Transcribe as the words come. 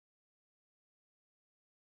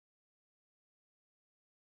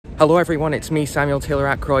Hello everyone, it's me Samuel Taylor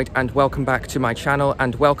Ackroyd and welcome back to my channel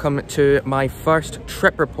and welcome to my first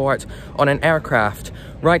trip report on an aircraft.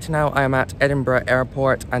 Right now I am at Edinburgh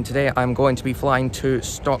Airport and today I'm going to be flying to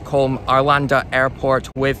Stockholm Arlanda Airport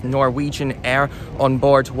with Norwegian Air on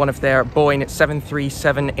board one of their Boeing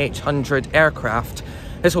 737-800 aircraft.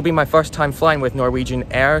 This will be my first time flying with Norwegian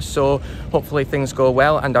Air, so hopefully things go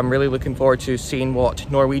well and I'm really looking forward to seeing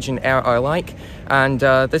what Norwegian Air are like. And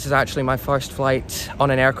this is actually my first flight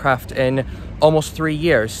on an aircraft in almost 3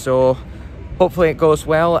 years, so hopefully it goes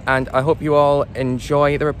well and I hope you all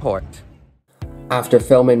enjoy the report. After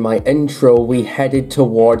filming my intro, we headed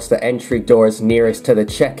towards the entry doors nearest to the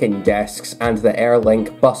check-in desks and the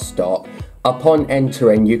Airlink bus stop. Upon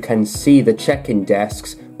entering, you can see the check-in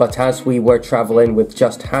desks, but as we were travelling with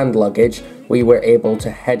just hand luggage, we were able to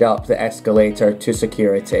head up the escalator to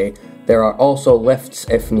security. There are also lifts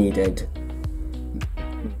if needed.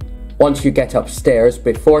 Once you get upstairs,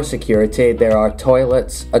 before security, there are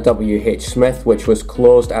toilets, a WH Smith which was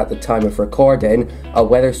closed at the time of recording, a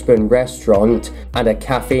Wetherspoon restaurant, and a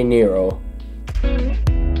Cafe Nero.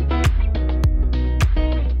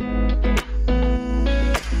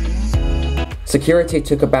 Security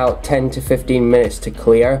took about 10 to 15 minutes to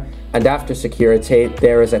clear, and after security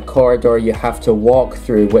there is a corridor you have to walk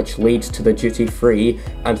through which leads to the duty free,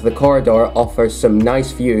 and the corridor offers some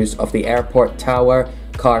nice views of the airport tower,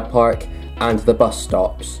 car park and the bus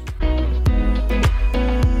stops.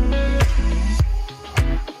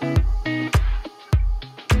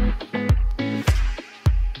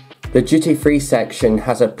 The duty free section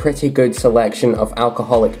has a pretty good selection of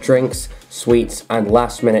alcoholic drinks, sweets and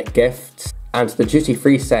last minute gifts. And the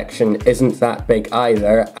duty-free section isn't that big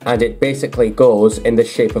either, and it basically goes in the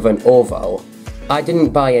shape of an oval. I didn't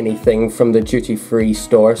buy anything from the duty-free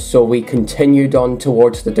store, so we continued on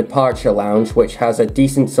towards the departure lounge, which has a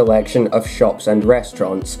decent selection of shops and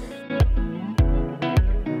restaurants.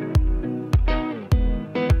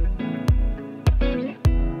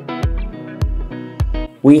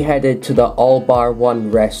 We headed to the All Bar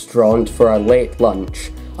One restaurant for a late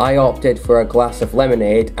lunch. I opted for a glass of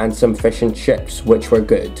lemonade and some fish and chips, which were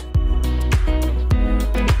good.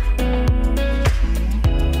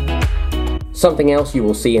 Something else you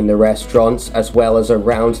will see in the restaurants, as well as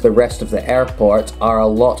around the rest of the airport, are a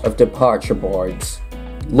lot of departure boards.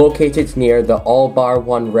 Located near the All Bar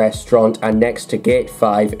One restaurant and next to Gate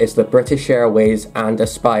 5 is the British Airways and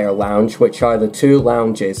Aspire Lounge, which are the two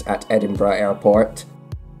lounges at Edinburgh Airport.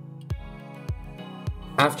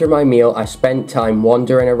 After my meal, I spent time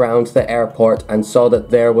wandering around the airport and saw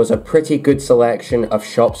that there was a pretty good selection of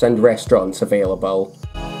shops and restaurants available.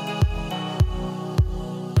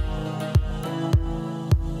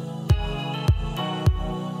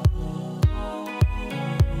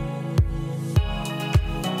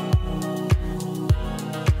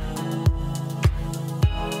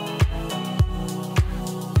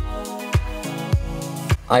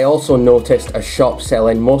 I also noticed a shop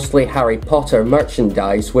selling mostly Harry Potter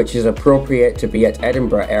merchandise, which is appropriate to be at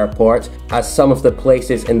Edinburgh Airport, as some of the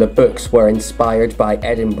places in the books were inspired by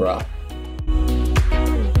Edinburgh.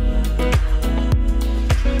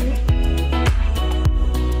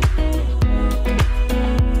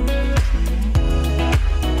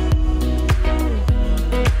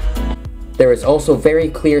 There is also very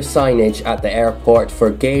clear signage at the airport for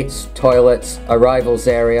gates, toilets, arrivals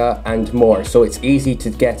area and more, so it's easy to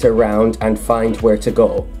get around and find where to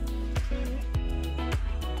go.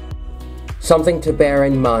 Something to bear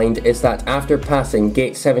in mind is that after passing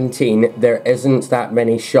gate 17 there isn't that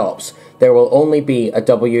many shops. There will only be a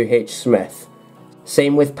WH Smith.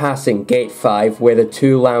 Same with passing gate 5 where the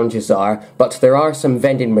two lounges are, but there are some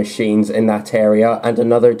vending machines in that area and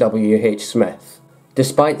another WH Smith.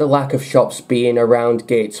 Despite the lack of shops being around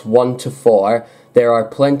gates 1 to 4, there are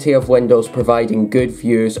plenty of windows providing good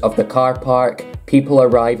views of the car park, people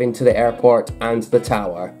arriving to the airport and the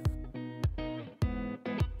tower.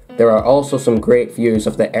 There are also some great views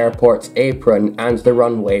of the airport's apron and the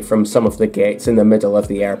runway from some of the gates in the middle of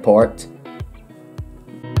the airport.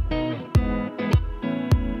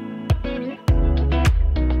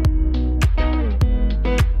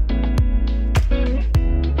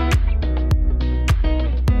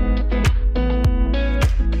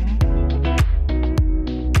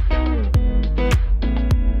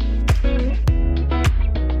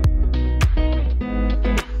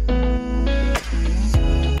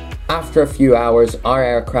 After a few hours, our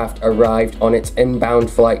aircraft arrived on its inbound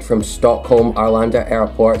flight from Stockholm Arlanda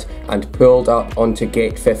Airport and pulled up onto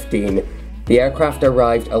Gate 15. The aircraft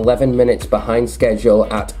arrived 11 minutes behind schedule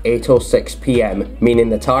at 8:06 p.m, meaning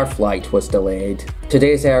that our flight was delayed.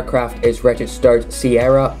 Today's aircraft is registered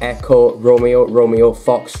Sierra Echo Romeo Romeo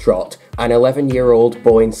Foxtrot, an 11-year-old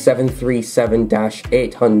Boeing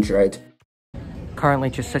 737-800. Currently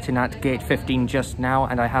just sitting at gate 15 just now,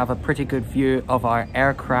 and I have a pretty good view of our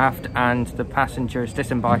aircraft and the passengers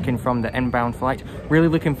disembarking from the inbound flight. Really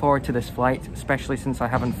looking forward to this flight, especially since I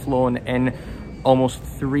haven't flown in almost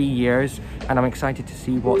 3 years, and I'm excited to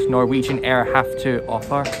see what Norwegian Air have to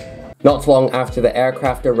offer. Not long after the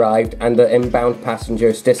aircraft arrived and the inbound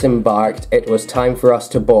passengers disembarked, it was time for us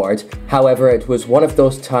to board. However, it was one of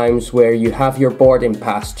those times where you have your boarding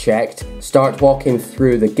pass checked, start walking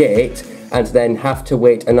through the gate, and then have to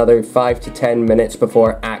wait another 5 to 10 minutes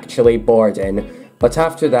before actually boarding. But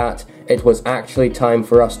after that, it was actually time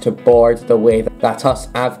for us to board the way that us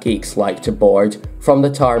avgeeks like to board, from the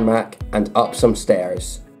tarmac and up some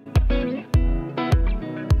stairs.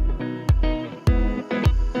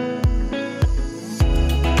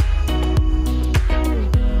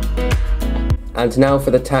 And now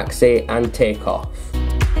for the taxi and takeoff.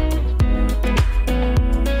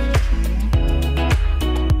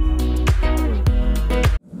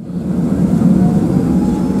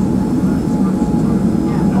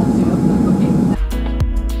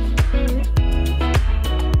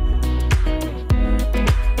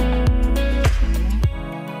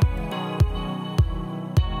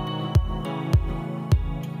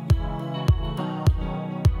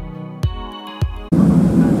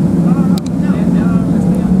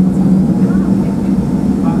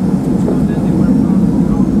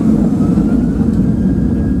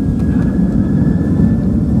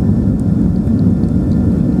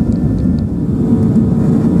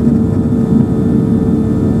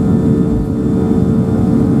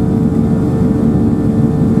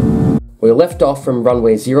 We lift off from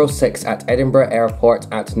runway 06 at Edinburgh Airport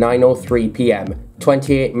at 9:03 p.m,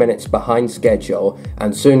 28 minutes behind schedule,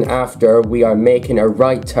 and soon after we are making a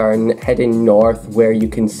right turn heading north where you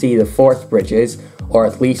can see the Forth bridges, or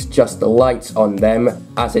at least just the lights on them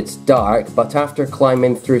as it's dark, but after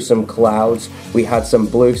climbing through some clouds we had some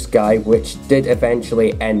blue sky which did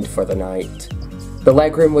eventually end for the night. The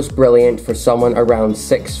legroom was brilliant for someone around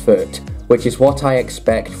 6 foot, which is what I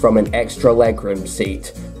expect from an extra legroom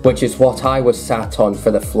seat, which is what I was sat on for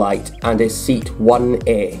the flight and is seat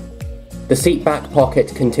 1A. The seat back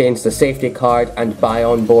pocket contains the safety card and buy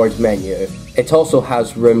on board menu. It also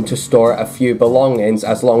has room to store a few belongings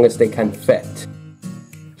as long as they can fit.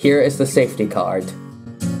 Here is the safety card.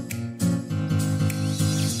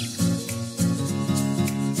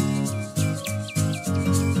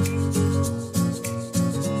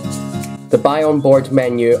 The buy on board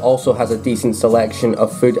menu also has a decent selection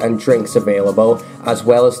of food and drinks available, as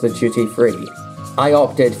well as the duty free. I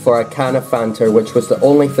opted for a can of Fanta, which was the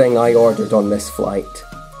only thing I ordered on this flight.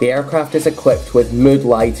 The aircraft is equipped with mood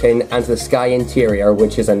lighting and the sky interior,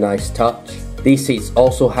 which is a nice touch. These seats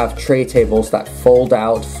also have tray tables that fold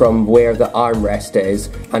out from where the armrest is,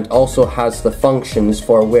 and also has the functions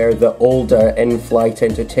for where the older in-flight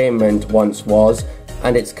entertainment once was,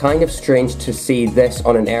 and it's kind of strange to see this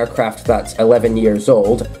on an aircraft that's 11 years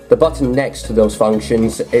old. The button next to those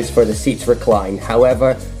functions is for the seats recline,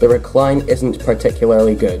 however, the recline isn't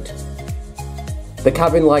particularly good. The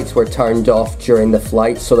cabin lights were turned off during the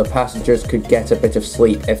flight so the passengers could get a bit of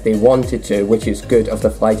sleep if they wanted to, which is good of the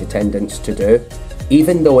flight attendants to do.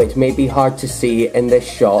 Even though it may be hard to see in this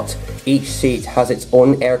shot, each seat has its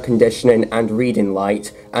own air conditioning and reading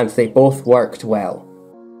light, and they both worked well.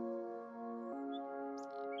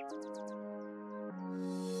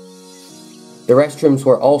 The restrooms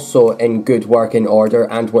were also in good working order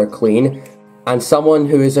and were clean, and someone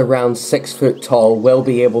who is around 6 foot tall will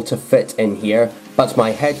be able to fit in here, but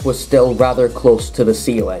my head was still rather close to the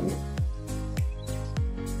ceiling.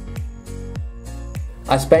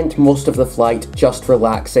 I spent most of the flight just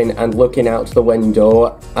relaxing and looking out the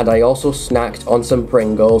window, and I also snacked on some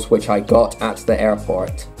Pringles which I got at the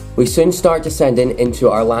airport. We soon start descending into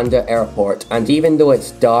Arlanda Airport, and even though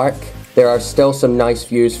it's dark, there are still some nice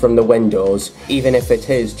views from the windows, even if it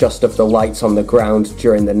is just of the lights on the ground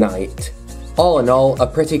during the night. All in all, a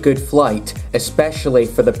pretty good flight, especially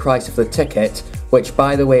for the price of the ticket, which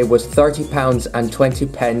by the way was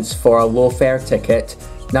 £30.20 for a low fare ticket,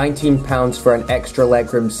 £19 for an extra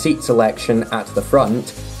legroom seat selection at the front,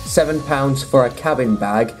 £7 for a cabin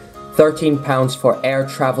bag, £13 for air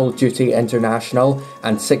travel duty international,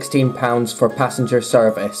 and £16 for passenger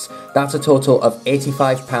service. That's a total of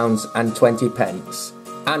 £85.20.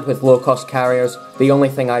 And with low-cost carriers, the only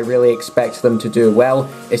thing I really expect them to do well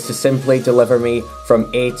is to simply deliver me from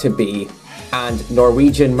A to B. and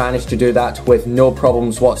Norwegian managed to do that with no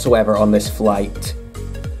problems whatsoever on this flight.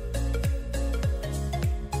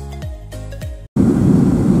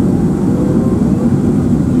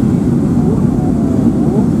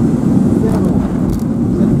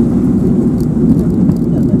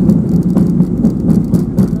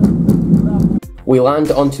 We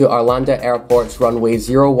land onto Arlanda Airport's runway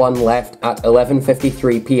 01 left at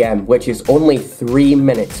 11:53 PM, which is only 3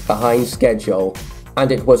 minutes behind schedule.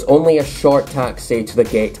 And it was only a short taxi to the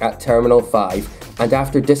gate at Terminal 5, and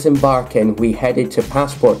after disembarking we headed to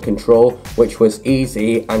passport control, which was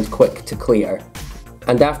easy and quick to clear.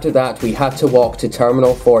 And after that we had to walk to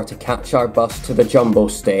Terminal 4 to catch our bus to the jumbo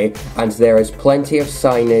stay, and there is plenty of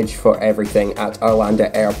signage for everything at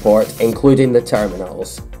Arlanda Airport, including the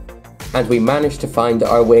terminals. And we managed to find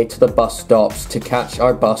our way to the bus stops to catch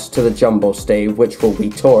our bus to the jumbo stay, which will be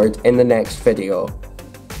toured in the next video.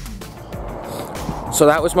 So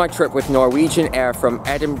that was my trip with Norwegian Air from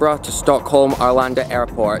Edinburgh to Stockholm Arlanda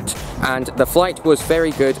Airport, and the flight was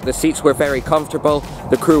very good, the seats were very comfortable,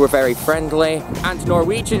 the crew were very friendly, and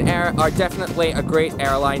Norwegian Air are definitely a great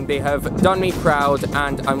airline. They have done me proud,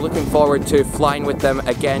 and I'm looking forward to flying with them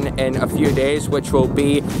again in a few days, which will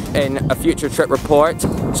be in a future trip report.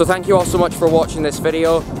 So thank you all so much for watching this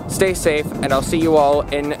video, stay safe, and I'll see you all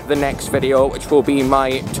in the next video, which will be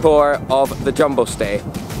my tour of the jumbo stay.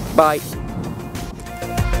 Bye!